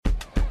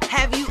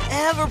Have you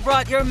ever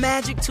brought your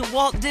magic to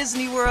Walt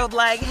Disney World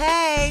like,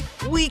 hey,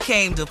 we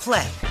came to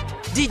play?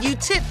 Did you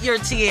tip your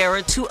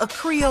tiara to a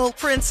Creole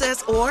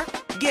princess or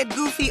get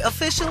goofy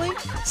officially?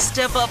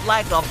 Step up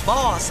like a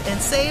boss and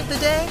save the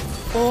day?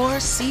 Or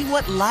see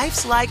what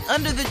life's like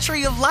under the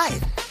tree of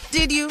life?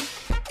 Did you?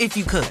 If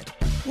you could.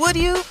 Would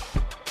you?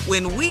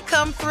 When we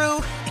come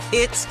through,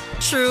 it's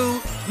true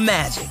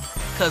magic.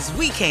 'Cause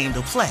we came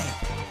to play.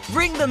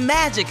 Bring the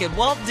magic at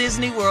Walt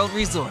Disney World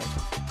Resort.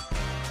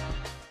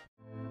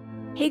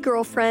 Hey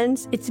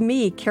girlfriends, it's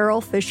me, Carol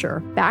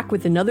Fisher, back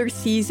with another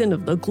season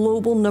of the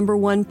global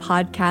 #1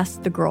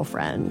 podcast, The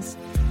Girlfriends.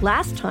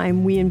 Last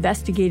time, we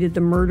investigated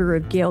the murder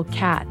of Gail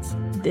Katz.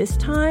 This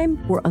time,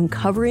 we're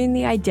uncovering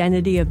the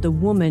identity of the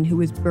woman who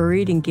was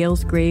buried in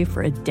Gail's grave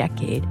for a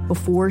decade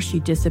before she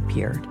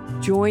disappeared.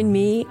 Join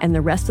me and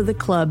the rest of the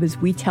club as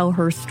we tell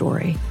her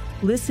story.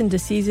 Listen to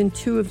Season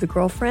 2 of The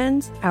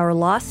Girlfriends, Our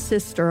Lost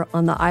Sister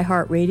on the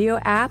iHeartRadio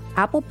app,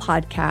 Apple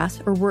Podcasts,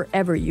 or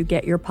wherever you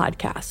get your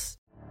podcasts.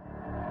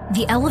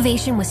 The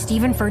Elevation with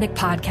Stephen Furtick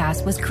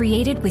podcast was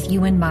created with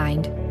you in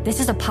mind. This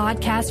is a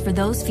podcast for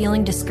those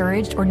feeling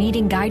discouraged or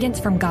needing guidance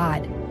from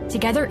God.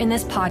 Together in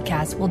this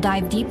podcast, we'll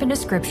dive deep into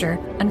Scripture,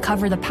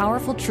 uncover the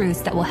powerful truths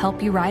that will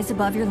help you rise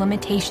above your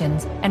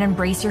limitations and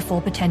embrace your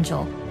full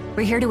potential.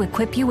 We're here to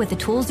equip you with the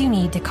tools you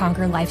need to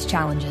conquer life's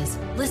challenges.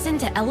 Listen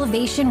to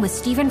Elevation with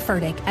Stephen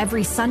Furtick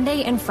every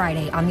Sunday and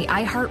Friday on the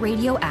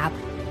iHeartRadio app,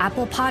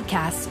 Apple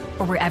Podcasts,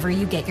 or wherever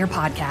you get your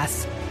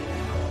podcasts.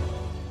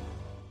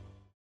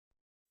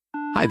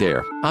 Hi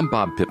there, I'm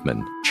Bob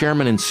Pittman,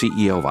 Chairman and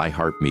CEO of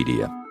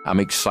iHeartMedia. I'm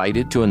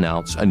excited to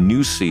announce a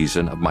new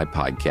season of my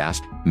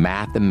podcast,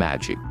 Math and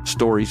Magic,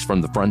 Stories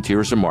from the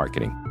Frontiers of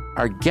Marketing.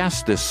 Our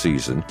guests this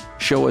season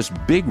show us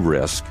big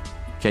risk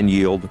can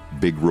yield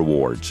big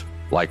rewards,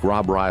 like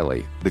Rob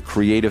Riley, the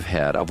creative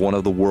head of one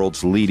of the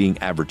world's leading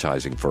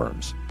advertising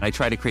firms. I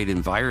try to create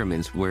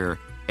environments where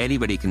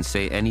anybody can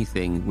say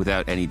anything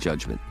without any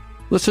judgment.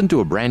 Listen to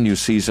a brand new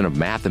season of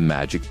Math and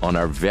Magic on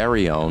our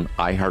very own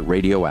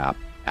iHeartRadio app,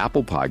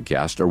 Apple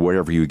Podcast, or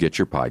wherever you get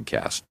your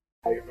podcast.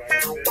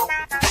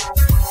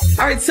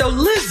 All right, so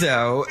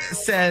Lizzo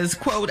says,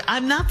 quote,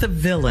 "I'm not the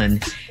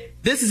villain."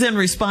 This is in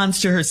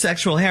response to her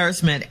sexual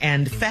harassment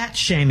and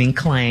fat-shaming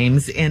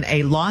claims in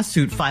a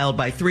lawsuit filed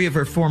by 3 of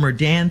her former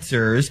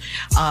dancers.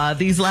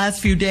 These last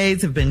few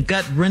days have been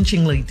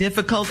gut-wrenchingly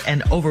difficult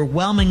and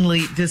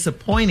overwhelmingly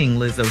disappointing,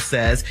 Lizzo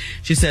says.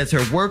 She says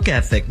her work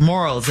ethic,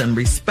 morals, and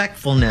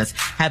respectfulness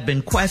have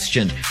been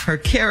questioned. Her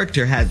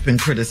character has been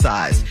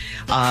criticized.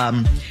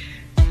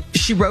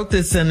 She wrote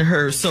this in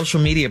her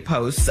social media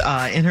posts.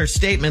 In her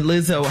statement,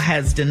 Lizzo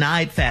has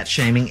denied fat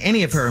shaming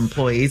any of her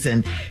employees,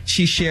 and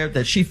she shared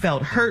that she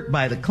felt hurt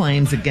by the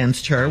claims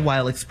against her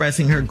while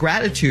expressing her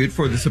gratitude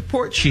for the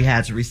support she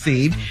has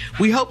received.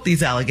 We hope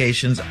these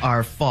allegations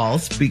are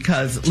false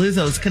because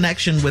Lizzo's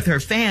connection with her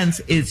fans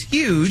is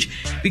huge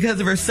because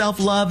of her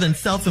self-love and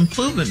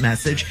self-improvement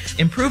message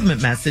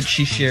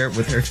she shared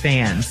with her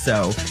fans.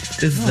 So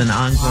this is an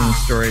ongoing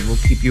story. We'll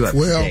keep you up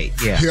to date.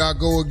 Yeah. Here I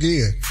go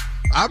again.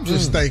 I'm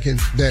just thinking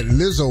that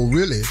Lizzo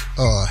really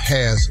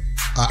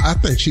I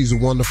think she's a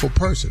wonderful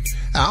person.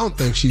 I don't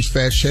think she's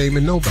fat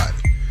shaming nobody.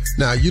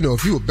 Now, you know,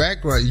 if you're a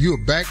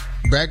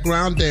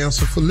background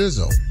dancer for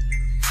Lizzo,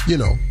 you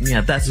know. Yeah,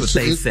 that's what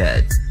they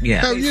said.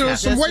 Yeah. Now, you know,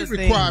 some weight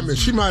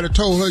requirements. She might have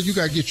told her you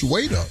got to get your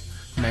weight up.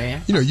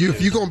 Man. You know,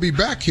 if you're going to be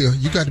back here,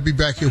 you got to be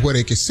back here where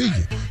they can see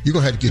you. You're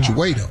going to have to get your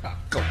weight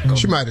up.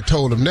 She might have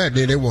told them that.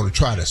 Then they want to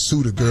try to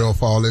sue the girl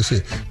for all this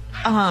shit.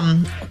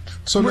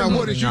 So now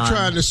what is you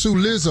trying to sue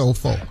Lizzo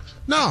for?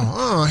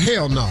 No,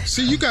 hell no.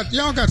 See,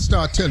 y'all got to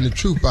start telling the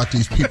truth about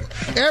these people.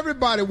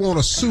 Everybody want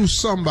to sue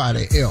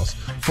somebody else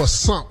for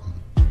something.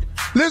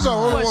 Lizzo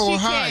only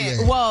want to hire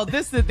you. Well,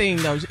 this is the thing,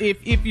 though.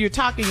 If you're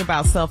talking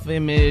about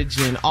self-image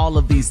and all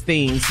of these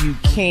things, you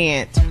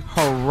can't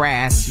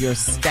harass your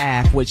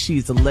staff, which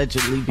she's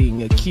allegedly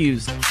being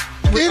accused.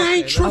 It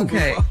ain't true.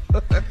 Okay.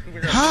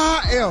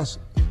 How else?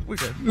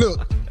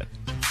 Look.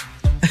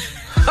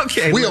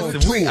 Okay, we on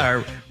tour. We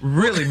are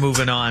really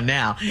moving on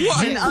now. We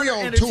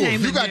on tour.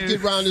 You got to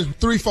get around this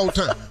 3-4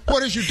 times.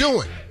 What is you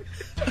doing?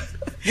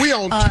 We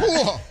on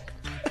tour.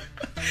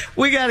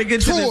 We got to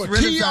get to this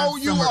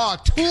T-O-U-R.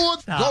 Tour.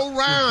 Go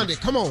round it.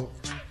 Come on.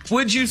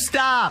 Would you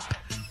stop?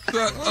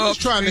 I'm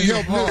just trying to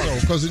help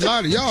Lizzo because a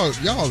lot of y'all.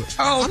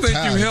 I don't think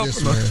you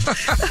helping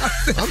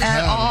her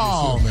at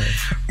all.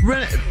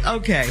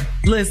 Okay,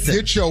 listen.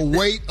 Get your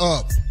weight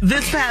up.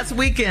 This past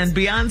weekend,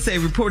 Beyonce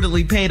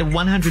reportedly paid a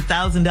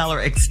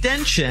 $100,000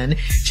 extension.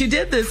 She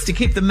did this to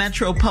keep the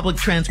Metro public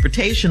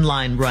transportation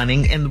line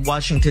running in the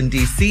Washington,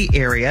 D.C.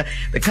 area.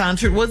 The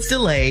concert was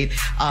delayed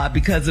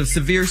because of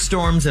severe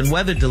storms and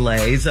weather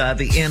delays. The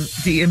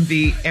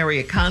DMV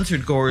area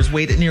concert goers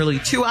waited nearly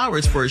 2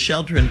 hours for a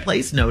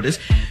shelter-in-place notice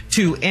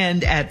to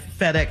end at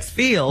FedEx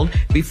Field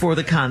before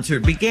the concert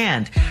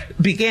began.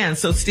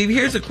 So, Steve,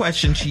 here's a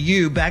question to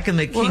you. Back in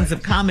the Kings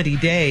of Comedy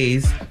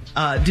days,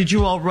 did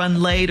you all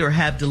run late or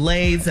have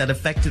delays that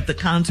affected the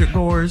concert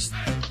goers?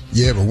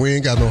 Yeah, but we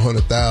ain't got no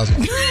 100,000.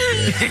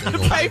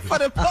 Pay for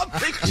the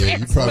public. Yeah,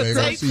 you probably ain't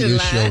gonna see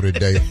this show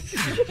today.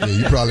 Yeah,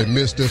 you probably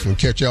missed this one.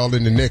 Catch y'all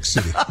in the next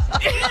city.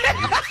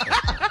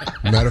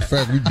 Matter of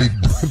fact, we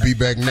be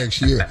back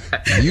next year.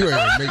 You ain't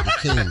gonna make the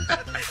King.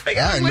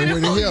 I ain't know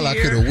where the hell I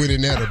could have went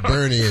in there to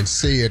Bernie and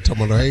said,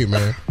 hey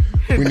man,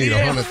 we need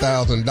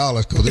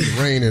 $100,000 because it's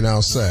raining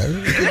outside.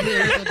 What the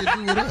hell got to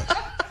do with us?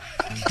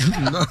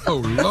 No,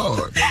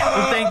 Lord.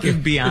 Well, thank you,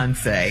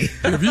 Beyonce.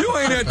 If you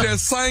ain't at that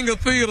Sanger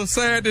Theater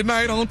Saturday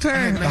night on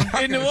time,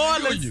 in New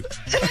Orleans,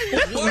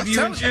 with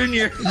you and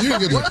Junior, you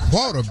get a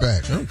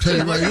quarterback. I'm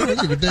telling you right, you don't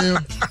give a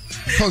damn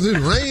because it's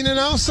raining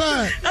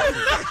outside.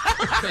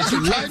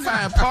 You can't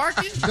find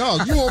parking?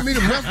 Dog, you want me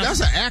to mess?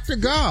 That's an act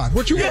of God.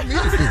 What you want me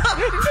to do?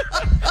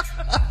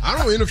 I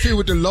don't interfere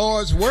with the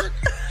Lord's work.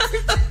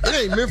 It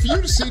ain't meant for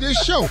you to see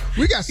this show.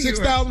 We got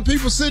 6,000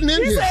 people sitting in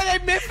here. You said it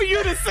ain't meant for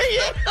you to see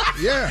it.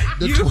 Yeah,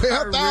 the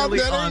 12,000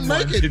 that ain't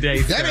making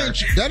today,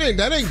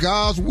 that ain't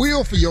God's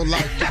will for your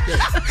life today.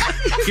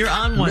 You're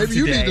on one. Maybe today.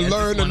 You need to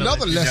learn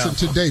another lesson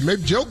today.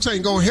 Maybe jokes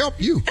ain't gonna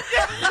help you.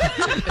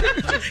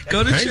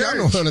 Go to church. I ain't got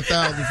no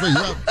 100,000 for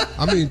you.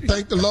 I mean,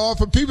 thank the Lord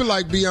for people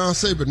like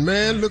Beyonce, but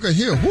man, look at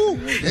here. Woo!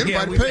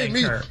 Everybody paid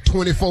me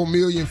 $24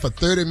 million for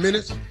 30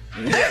 minutes.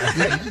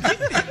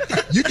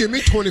 You give me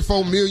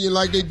 $24 million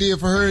like they did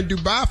for her in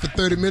Dubai for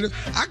 30 minutes.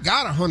 I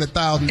got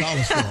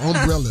 $100,000 for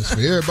umbrellas for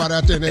everybody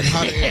out there in that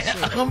hot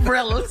ass.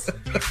 Umbrellas.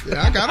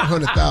 Yeah, I got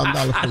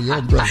 $100,000 for your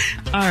umbrella.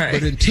 All right.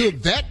 But until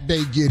that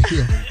day get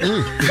here,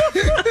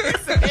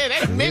 It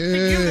ain't meant for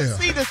you to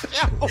see the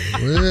show.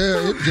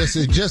 Well,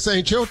 it just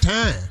ain't your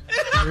time.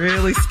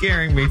 Really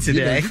scaring me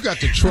today. You got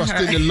to trust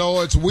in the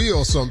Lord's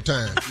will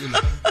sometimes.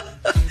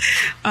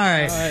 All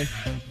right.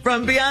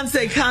 From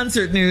Beyonce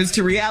concert news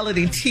to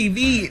reality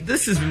TV,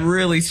 this is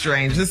really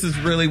strange. This is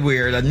really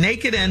weird. A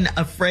Naked and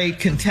Afraid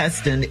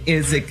contestant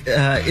is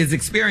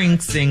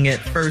experiencing it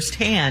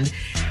firsthand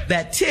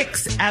that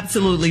ticks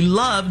absolutely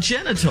love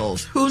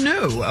genitals. Who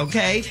knew?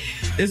 Okay.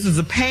 This was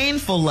a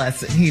painful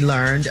lesson he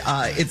learned.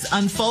 It's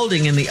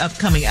unfolding in the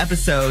upcoming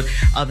episode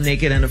of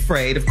Naked and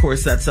Afraid. Of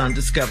course, that's on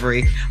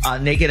Discovery.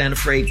 Naked and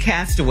Afraid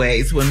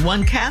Castaways. When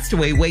one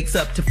castaway wakes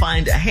up to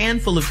find a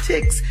handful of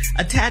ticks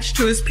attached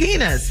to his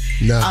penis.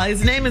 No.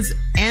 His name is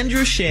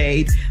Andrew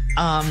Shade.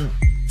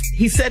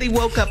 He said he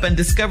woke up and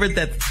discovered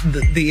that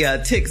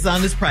the ticks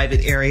on his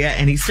private area,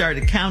 and he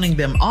started counting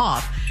them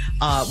off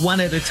one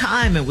at a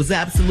time and was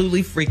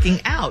absolutely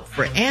freaking out.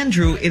 For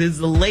Andrew, it is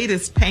the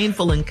latest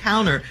painful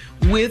encounter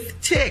with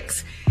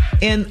ticks.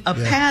 In a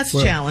past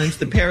challenge,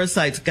 the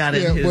parasites got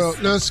in his... well,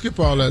 let's skip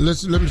all that.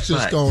 Let me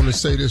just go on and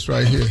say this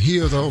right here. He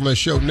is on that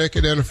show,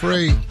 Naked and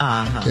Afraid.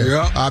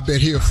 I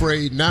bet he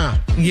afraid now.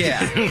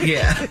 Yeah.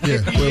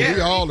 Well, we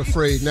all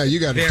afraid now. You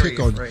got to tick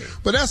on you.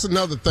 But that's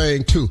another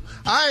thing, too.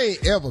 I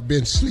ain't ever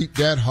been sleep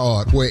that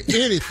hard where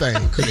anything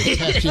could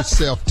attach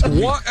itself to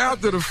me. One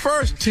after the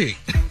first tick.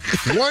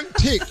 One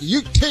tick.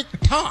 You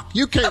tick-tock.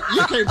 You can't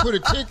put a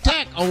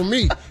tic-tac on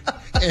me,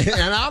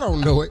 and I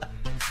don't know it.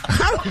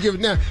 I don't give a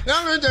damn.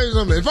 Now, let me tell you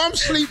something. If I'm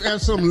asleep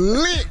and some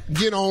lint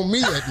get on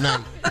me at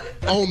night,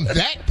 on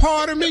that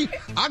part of me,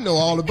 I know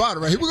all about it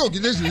right here. We're going to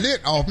get this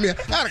lint off me. I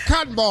had a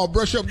cotton ball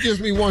brush up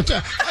against me one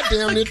time. I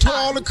damn near tore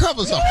all the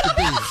covers off the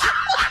bed.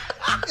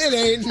 It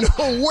ain't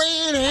no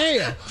way in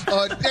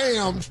hell a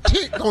damn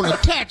tick gonna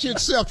attach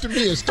itself to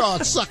me and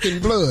start sucking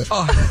blood.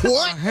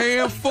 What? A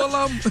handful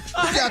of them?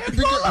 You got to be,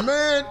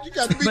 man, you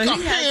got to be a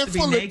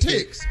handful of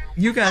ticks.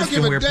 You guys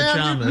can wear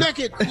pajamas. You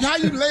naked. How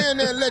you laying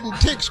there letting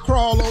ticks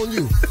crawl on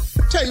you?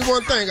 Tell you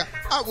one thing.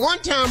 One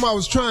time I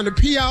was trying to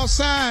pee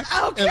outside,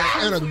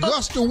 and a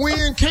gust of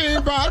wind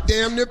came by. I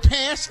damn near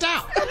passed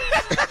out.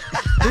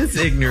 This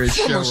ignorant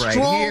show right here. From a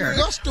strong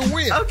gust of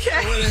wind.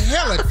 Okay. Where the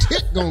hell a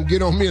tick gonna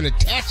get on me and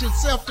attach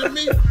itself to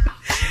me?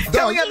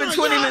 Coming up in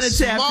 20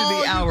 minutes after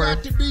the hour,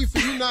 got to be for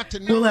you not to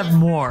know we'll have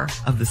more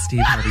of the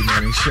Steve Harvey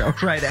Morning Show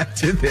right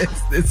after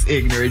this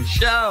ignorant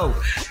show.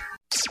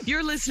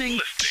 You're listening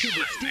to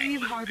the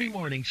Steve Harvey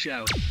Morning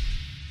Show.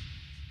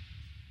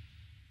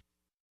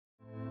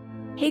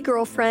 Hey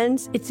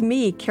girlfriends, it's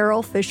me,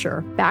 Carol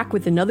Fisher, back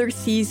with another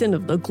season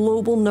of the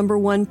global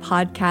 #1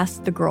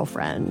 podcast, The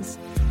Girlfriends.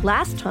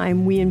 Last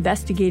time, we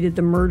investigated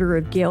the murder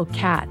of Gail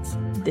Katz.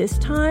 This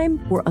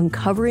time, we're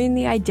uncovering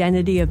the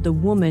identity of the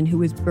woman who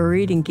was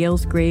buried in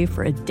Gail's grave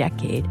for a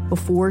decade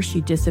before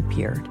she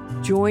disappeared.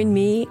 Join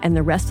me and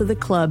the rest of the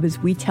club as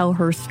we tell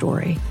her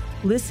story.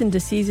 Listen to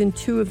Season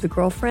 2 of The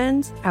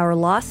Girlfriends, Our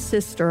Lost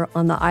Sister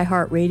on the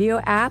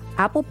iHeartRadio app,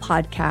 Apple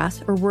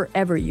Podcasts, or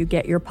wherever you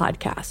get your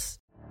podcasts.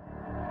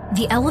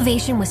 The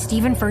Elevation with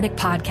Stephen Furtick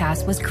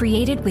podcast was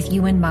created with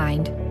you in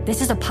mind. This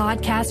is a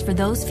podcast for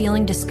those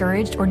feeling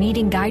discouraged or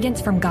needing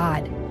guidance from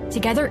God.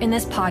 Together in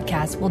this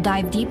podcast, we'll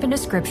dive deep into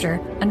Scripture,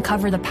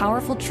 uncover the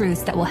powerful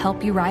truths that will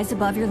help you rise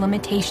above your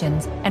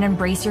limitations and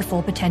embrace your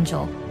full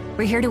potential.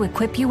 We're here to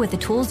equip you with the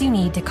tools you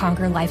need to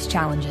conquer life's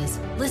challenges.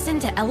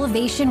 Listen to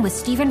Elevation with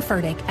Stephen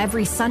Furtick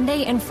every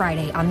Sunday and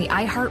Friday on the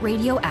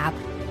iHeartRadio app,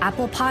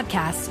 Apple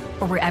Podcasts,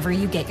 or wherever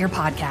you get your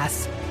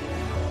podcasts.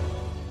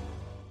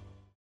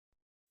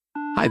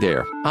 Hi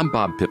there, I'm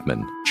Bob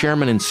Pittman,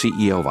 Chairman and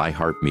CEO of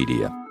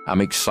iHeartMedia.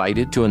 I'm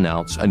excited to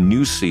announce a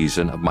new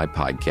season of my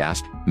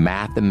podcast,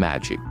 Math and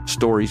Magic,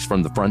 Stories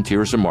from the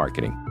Frontiers of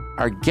Marketing.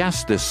 Our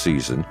guests this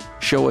season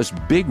show us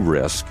big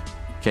risk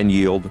can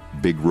yield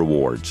big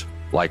rewards,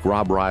 like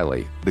Rob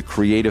Riley, the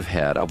creative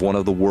head of one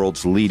of the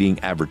world's leading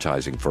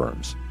advertising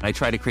firms. I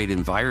try to create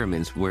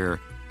environments where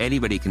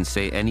anybody can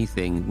say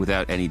anything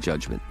without any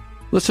judgment.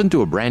 Listen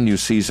to a brand new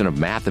season of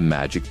Math and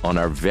Magic on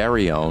our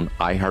very own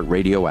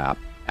iHeartRadio app,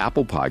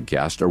 Apple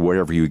Podcast, or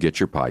wherever you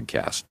get your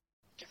podcast.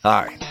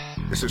 Hi,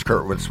 this is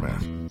Kurtwood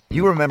Smith.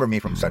 You remember me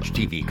from such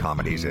TV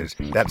comedies as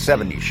That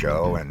 70s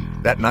Show and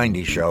That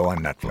 90s Show on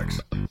Netflix.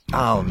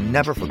 I'll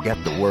never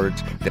forget the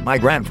words that my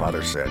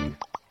grandfather said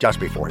just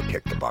before he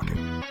kicked the bucket.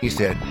 He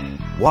said,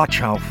 "Watch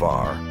how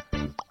far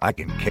I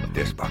can kick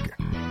this bucket."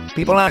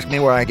 People ask me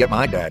where I get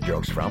my dad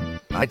jokes from.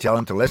 I tell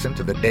them to listen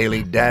to the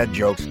Daily Dad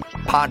Jokes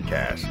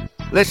podcast.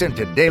 Listen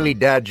to Daily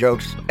Dad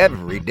Jokes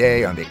every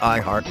day on the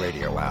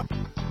iHeartRadio app,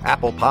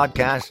 Apple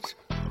Podcasts,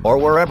 or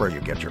wherever you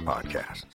get your podcasts.